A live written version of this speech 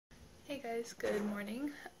Guys, good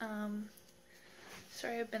morning.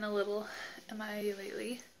 Sorry I've been a little MIA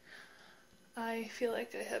lately. I feel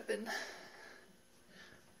like I have been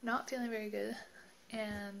not feeling very good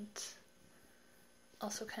and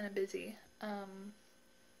also kind of busy. I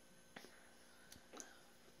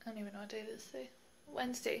don't even know what day it is today.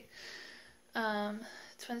 Wednesday.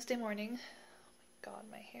 It's Wednesday morning. Oh my god,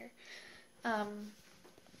 my hair. And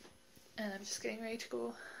I'm just getting ready to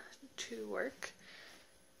go to work.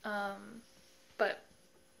 But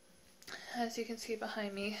as you can see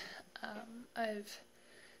behind me, I've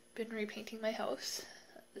been repainting my house.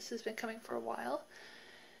 This has been coming for a while,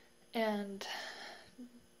 and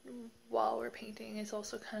while we're painting is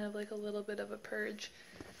also kind of like a little bit of a purge.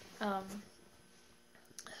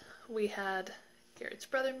 We had Garrett's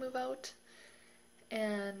brother move out,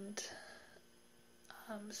 and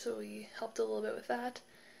so we helped a little bit with that,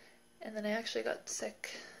 and then I actually got sick.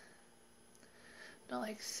 Not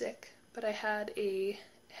like sick, but I had a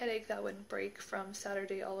headache that wouldn't break from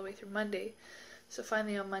Saturday all the way through Monday. So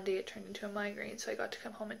finally on Monday it turned into a migraine, so I got to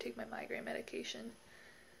come home and take my migraine medication.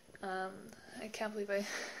 I can't believe I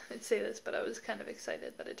would say this, but I was kind of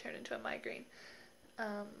excited that it turned into a migraine.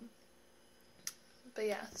 But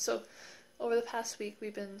yeah, so over the past week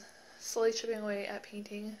we've been slowly chipping away at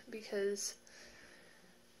painting because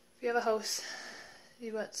if you have a house,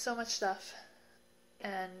 you've got so much stuff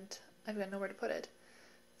and I've got nowhere to put it.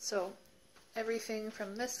 So everything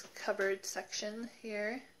from this cupboard section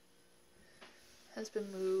here has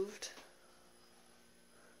been moved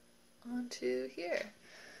onto here.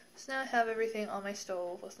 So now I have everything on my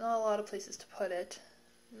stove with not a lot of places to put it.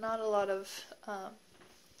 Not a lot of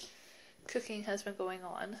cooking has been going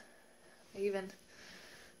on. We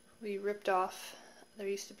ripped off, there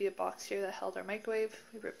used to be a box here that held our microwave.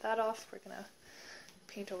 We ripped that off. We're gonna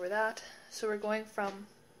paint over that. So we're going from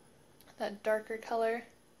that darker color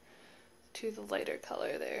to the lighter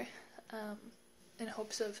color there, in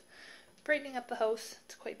hopes of brightening up the house.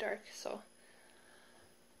 It's quite dark, so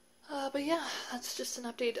but yeah, that's just an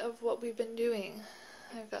update of what we've been doing.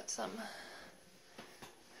 I've got some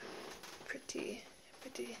pretty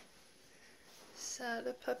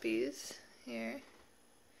sad puppies here.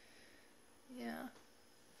 Yeah,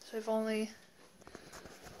 so I've only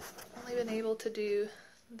been able to do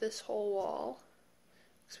this whole wall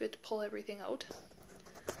because we had to pull everything out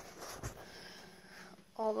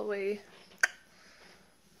all the way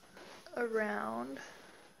around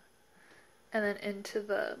and then into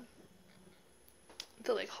the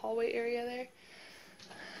like hallway area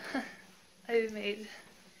there. I've made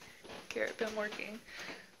Garrett been working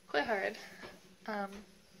quite hard on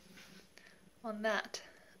that.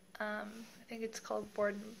 I think it's called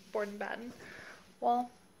board and batten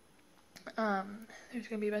wall. There's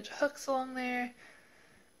gonna be a bunch of hooks along there,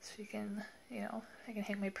 so you can, I can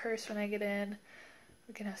hang my purse when I get in.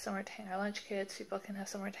 We can have somewhere to hang our lunch kits. People can have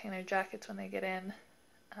somewhere to hang their jackets when they get in.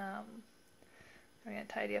 We're gonna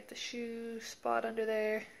tidy up the shoe spot under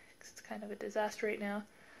there because it's kind of a disaster right now.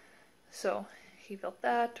 So he built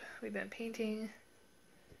that. We've been painting.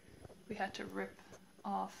 We had to rip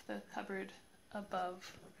off the cupboard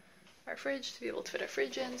above our fridge to be able to fit our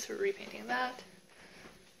fridge in, so we're repainting that.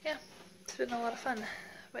 Yeah, it's been a lot of fun.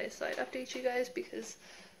 But I decided I'd update you guys because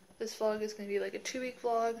this vlog is going to be like a 2-week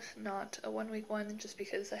vlog, not a 1-week one, just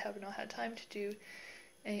because I have not had time to do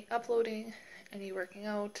any uploading, any working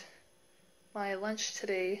out. My lunch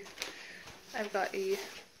today, I've got a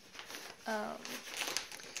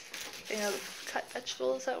thing of cut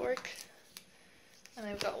vegetables at work, and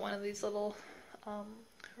I've got one of these little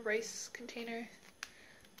rice container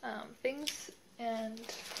things, and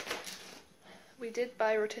we did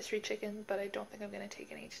buy rotisserie chicken, but I don't think I'm going to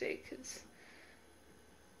take any today because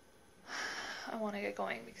I want to get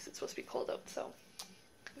going because it's supposed to be cold out. So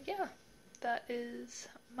yeah, that is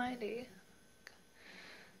my day.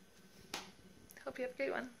 Hope you have a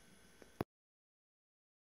great one.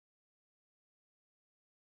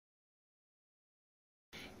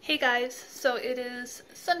 Hey guys, so it is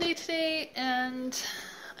Sunday today and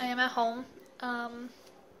I am at home.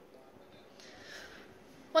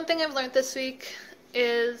 One thing I've learned this week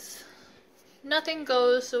is nothing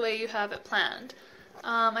goes the way you have it planned.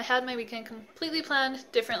 I had my weekend completely planned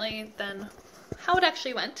differently than how it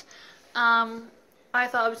actually went. I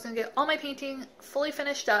thought I was going to get all my painting fully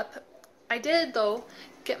finished up. I did, though,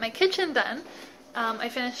 get my kitchen done. I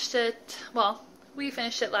finished it, well, we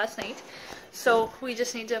finished it last night. So we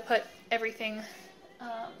just need to put everything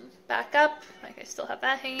back up. Like, I still have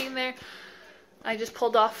that hanging there. I just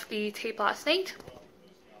pulled off the tape last night.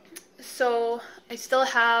 So I still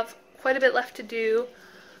have quite a bit left to do.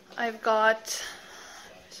 I've got,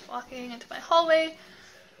 just walking into my hallway,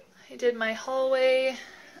 I did my hallway.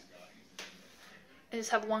 I just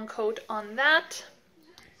have one coat on that.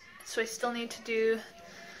 So I still need to do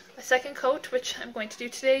a second coat, which I'm going to do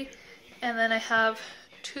today. And then I have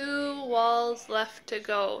 2 walls left to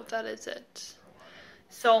go. That is it.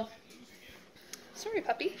 So, sorry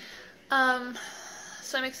puppy.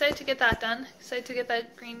 So I'm excited to get that done. Excited to get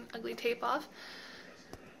that green ugly tape off.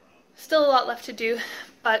 Still a lot left to do,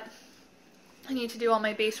 but I need to do all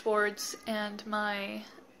my baseboards and my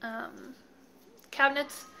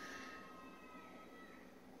cabinets.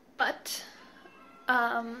 But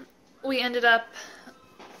we ended up,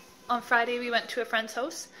 on Friday we went to a friend's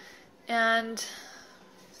house and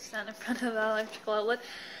stand in front of the electrical outlet.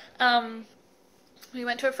 We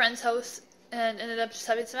went to a friend's house and ended up just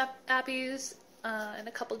having some appies and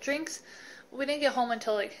a couple drinks. We didn't get home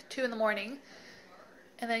until like 2 in the morning.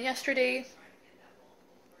 And then yesterday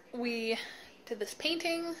we did this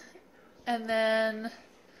painting, and then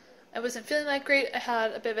I wasn't feeling that great. I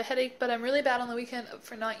had a bit of a headache, but I'm really bad on the weekend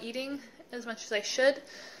for not eating as much as I should.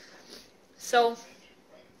 So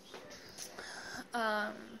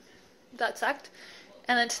that sucked.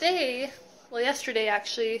 And then today, well yesterday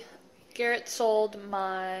actually, Garrett sold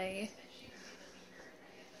my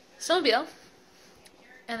snowmobile.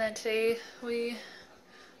 And then today we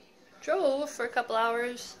drove for a couple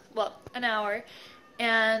hours, well, an hour,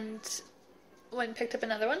 and went and picked up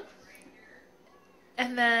another one.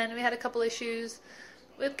 And then we had a couple issues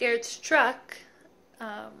with Garrett's truck,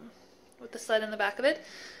 with the sled in the back of it.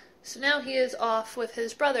 So now he is off with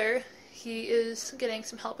his brother. He is getting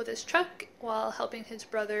some help with his truck while helping his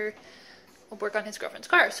brother work on his girlfriend's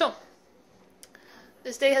car. So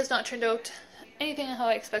this day has not turned out anything how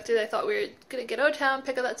I expected. I thought we were going to get out of town,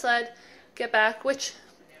 pick up that sled, get back, which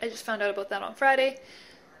I just found out about that on Friday,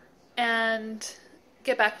 and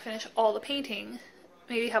get back and finish all the painting.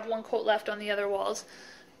 Maybe have one coat left on the other walls,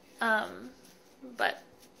 but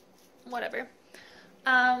whatever.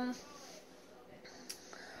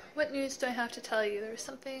 What news do I have to tell you? There was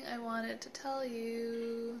something I wanted to tell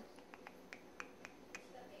you.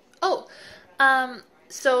 Oh,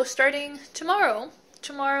 so starting tomorrow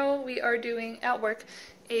we are doing at work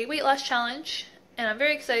a weight loss challenge, and I'm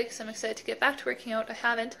very excited because I'm excited to get back to working out. I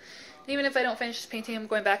haven't. And even if I don't finish this painting, I'm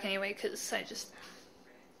going back anyway because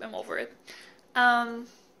I'm over it.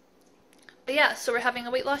 But yeah, so we're having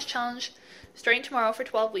a weight loss challenge starting tomorrow for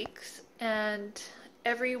 12 weeks, and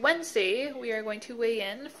every Wednesday we are going to weigh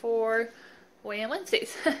in for weigh-in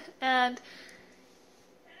Wednesdays. And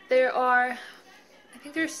I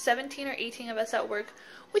think there's 17 or 18 of us at work,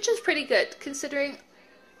 which is pretty good considering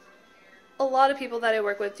a lot of people that I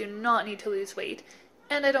work with do not need to lose weight,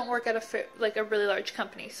 and I don't work at a really large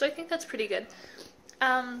company, so I think that's pretty good.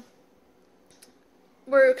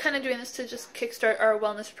 We're kind of doing this to just kickstart our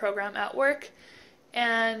wellness program at work,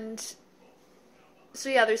 and so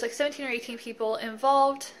yeah, there's like 17 or 18 people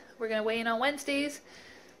involved. We're going to weigh in on Wednesdays,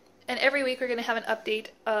 and every week we're going to have an update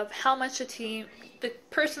of how much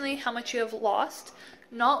personally how much you have lost,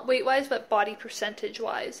 not weight-wise, but body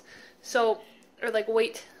percentage-wise. So, or like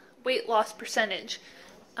weight loss percentage.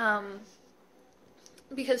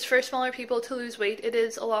 Because for smaller people to lose weight, it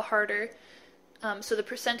is a lot harder. So the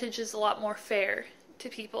percentage is a lot more fair to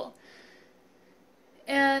people.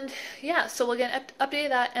 And yeah, so we'll get an update of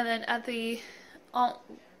that, and then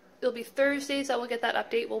it'll be Thursdays that we'll get that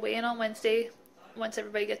update. We'll weigh in on Wednesday. Once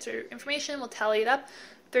everybody gets their information, we'll tally it up.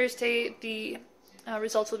 Thursday, the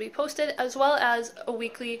results will be posted, as well as a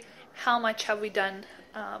weekly how much have we done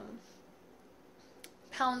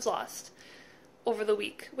pounds lost over the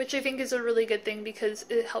week, which I think is a really good thing because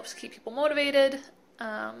it helps keep people motivated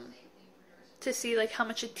to see like how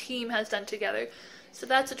much a team has done together. So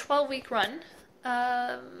that's a 12-week run.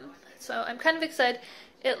 So I'm kind of excited.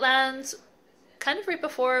 It lands kind of right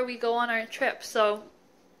before we go on our trip, so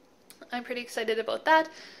I'm pretty excited about that.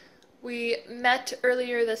 We met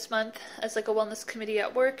earlier this month as like a wellness committee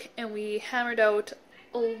at work, and we hammered out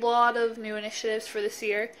a lot of new initiatives for this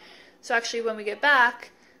year. So actually when we get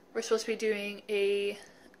back, we're supposed to be doing a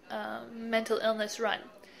mental illness run.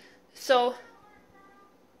 So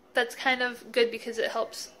that's kind of good because it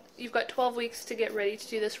helps. You've got 12 weeks to get ready to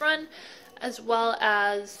do this run, as well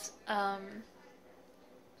as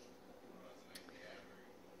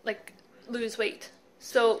like lose weight.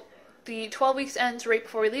 So the 12 weeks ends right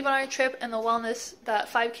before we leave on our trip, and the wellness, that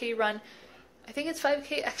 5K run, I think it's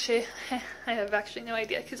 5K, actually, I have actually no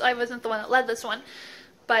idea, because I wasn't the one that led this one,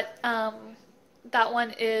 but that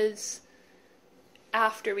one is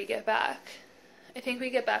after we get back. I think we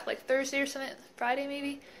get back like Thursday or something, Friday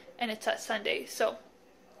maybe, and it's at Sunday, so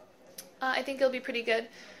I think it'll be pretty good.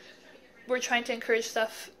 We're trying to encourage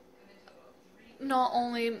stuff not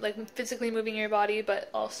only like physically moving your body, but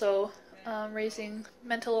also raising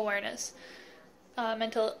mental awareness,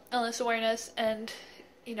 mental illness awareness, and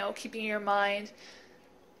keeping your mind,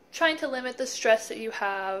 trying to limit the stress that you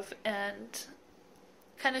have, and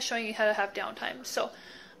kind of showing you how to have downtime. So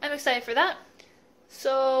I'm excited for that.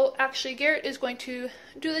 So actually Garrett is going to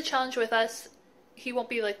do the challenge with us. He won't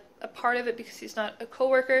be like a part of it because he's not a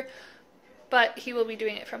coworker, but he will be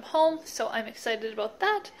doing it from home. So I'm excited about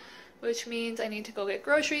that, which means I need to go get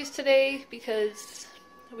groceries today because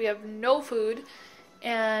we have no food,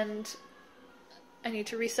 and I need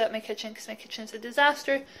to reset my kitchen because my kitchen is a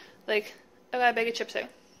disaster. Like, I got a bag of chips there.